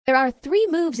There are 3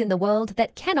 moves in the world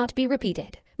that cannot be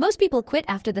repeated. Most people quit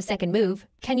after the second move.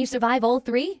 Can you survive all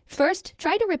 3? First,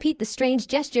 try to repeat the strange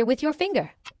gesture with your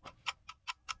finger.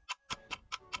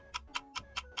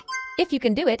 If you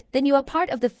can do it, then you are part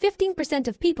of the 15%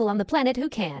 of people on the planet who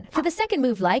can. For the second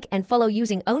move, like and follow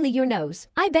using only your nose.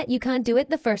 I bet you can't do it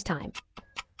the first time.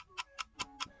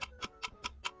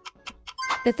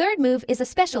 The third move is a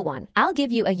special one. I'll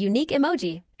give you a unique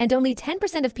emoji, and only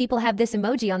 10% of people have this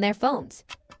emoji on their phones.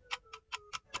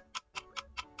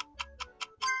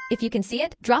 If you can see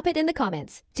it, drop it in the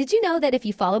comments. Did you know that if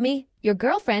you follow me, your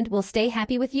girlfriend will stay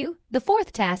happy with you? The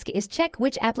fourth task is check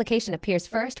which application appears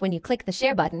first when you click the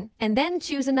share button, and then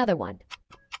choose another one.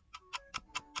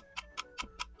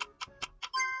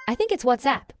 I think it's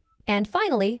WhatsApp. And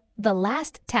finally, the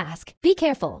last task. Be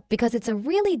careful, because it's a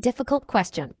really difficult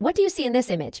question. What do you see in this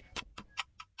image?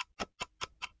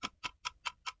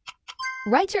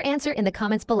 Write your answer in the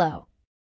comments below.